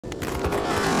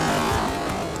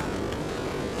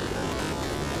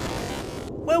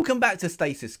Welcome back to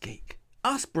Stasis Geek.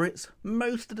 Us Brits,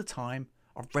 most of the time,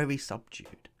 are very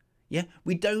subdued. Yeah,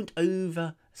 we don't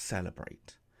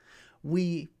over-celebrate.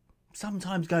 We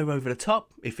sometimes go over the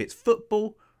top if it's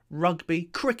football, rugby,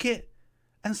 cricket,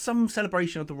 and some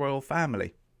celebration of the royal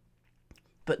family.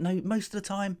 But no, most of the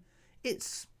time,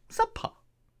 it's subpar.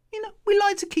 You know, we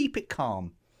like to keep it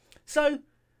calm. So,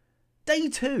 day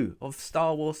 2 of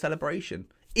Star Wars celebration.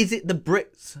 Is it the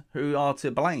Brits who are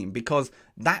to blame? Because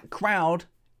that crowd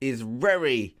is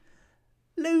very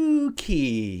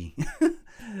low-key.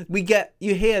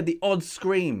 You hear the odd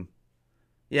scream.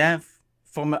 Yeah,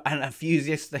 from an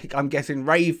enthusiastic, I'm guessing,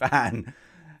 Ray fan.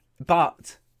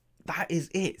 But that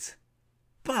is it.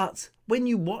 But when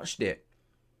you watched it,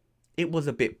 it was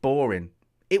a bit boring.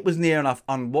 It was near enough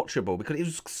unwatchable because it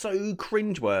was so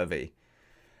cringeworthy.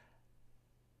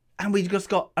 And we just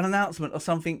got an announcement of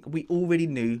something we already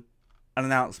knew an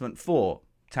announcement for,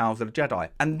 Tales of the Jedi.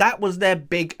 And that was their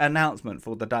big announcement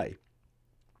for the day.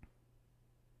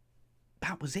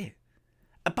 That was it.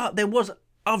 But there was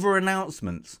other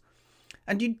announcements.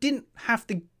 And you didn't have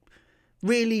to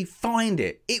really find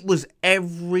it. It was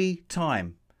every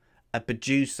time a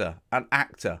producer, an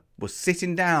actor, was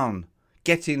sitting down,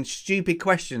 getting stupid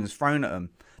questions thrown at them.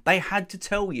 They had to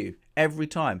tell you every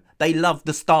time. They loved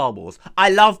the Star Wars. I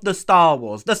love the Star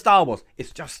Wars. The Star Wars.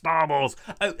 It's just Star Wars.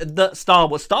 Oh, the Star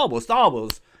Wars. Star Wars. Star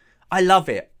Wars. I love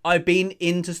it. I've been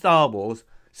into Star Wars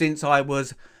since I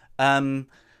was 10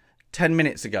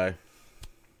 minutes ago.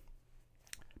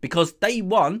 Because day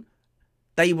 1,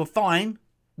 they were fine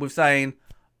with saying,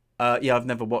 yeah, I've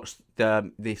never watched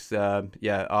this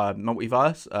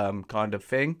multiverse kind of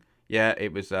thing. Yeah,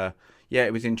 it was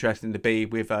interesting to be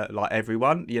with like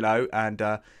everyone, you know,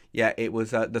 and yeah, it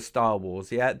was the Star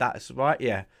Wars. Yeah, that's right.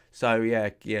 Yeah. So yeah,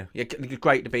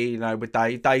 great to be, you know, with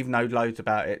Dave. Dave knows loads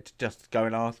about it. Just go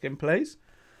and ask him, please.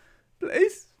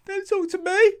 Please, don't talk to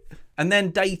me. And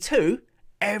then day 2,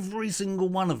 every single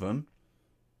one of them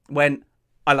went,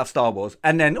 I love Star Wars.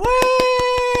 And then, yeah!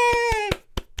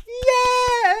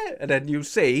 And then you'll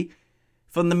see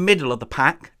from the middle of the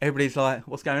pack, everybody's like,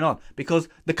 what's going on? Because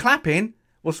the clapping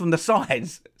was from the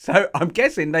sides. So I'm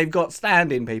guessing they've got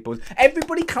standing people.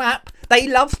 Everybody clap. They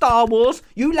love Star Wars.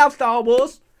 You love Star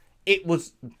Wars. It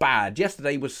was bad.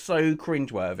 Yesterday was so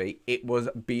cringeworthy. It was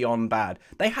beyond bad.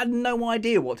 They had no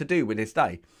idea what to do with this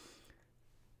day.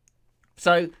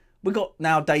 So we got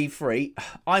now day 3.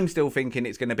 I'm still thinking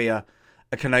it's going to be a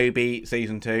Kenobi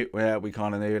season 2. Where we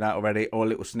kind of knew that already. Or a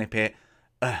little snippet.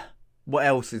 What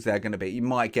else is there going to be? You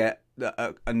might get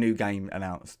a new game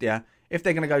announced. Yeah. If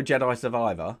they're going to go Jedi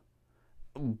Survivor,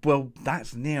 well,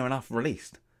 that's near enough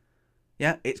released.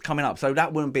 Yeah, it's coming up. So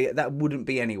that wouldn't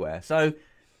be anywhere. So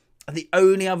the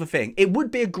only other thing, it would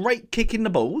be a great kick in the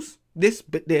balls. This,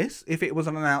 if it was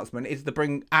an announcement, is to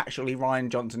bring actually Rian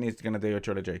Johnson is going to do a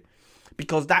trilogy.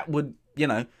 Because that would, you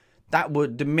know, that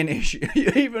would diminish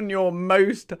even your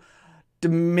most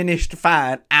diminished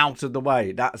fan out of the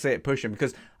way. That's it, push him.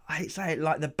 Because I say,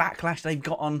 like, the backlash they've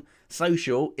got on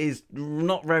social is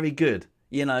not very good.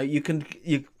 You know, you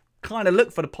kind of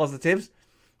look for the positives,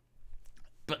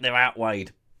 but they're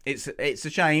outweighed. It's a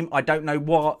shame. I don't know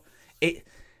what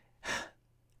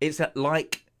it's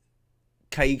like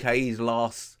KK's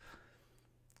last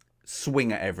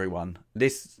swing at everyone.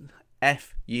 This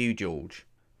F you, George.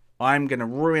 I'm gonna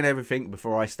ruin everything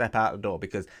before I step out the door,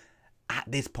 because at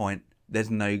this point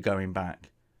there's no going back.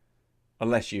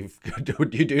 Unless you do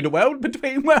the world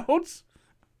between worlds.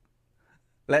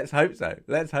 Let's hope so.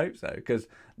 Let's hope so. Because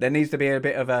there needs to be a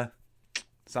bit of a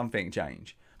something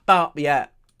change. But yeah,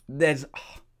 there's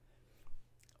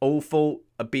awful,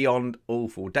 beyond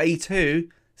awful. Day 2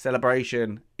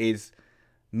 celebration is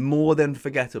more than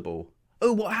forgettable.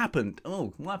 Oh, what happened?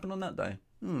 Oh, what happened on that day?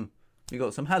 We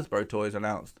got some Hasbro toys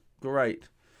announced. Great.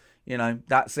 You know,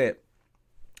 that's it.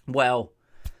 Well,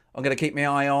 I'm going to keep my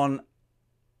eye on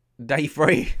day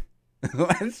 3.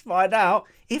 Let's find out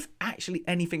if actually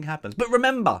anything happens. But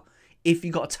remember, if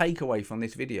you got a takeaway from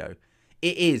this video,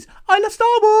 it is, I love Star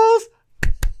Wars.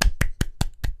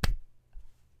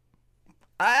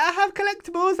 I have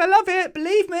collectibles. I love it.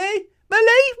 Believe me.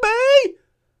 Believe me.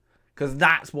 Because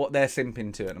that's what they're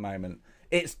simping to at the moment.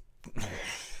 It's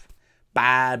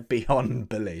bad beyond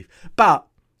belief. But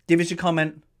give us your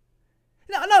comment.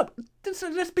 No,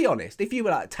 let's be honest. If you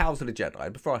were like Tales of the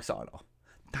Jedi, before I sign off,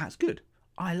 that's good.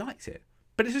 I liked it.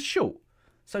 But it's a short.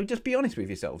 So just be honest with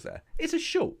yourselves there. It's a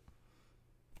short.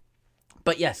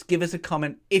 But yes, give us a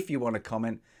comment if you want to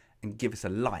comment. And give us a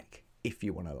like if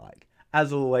you want to like.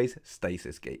 As always,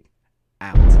 Stasis Geek.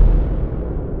 Out.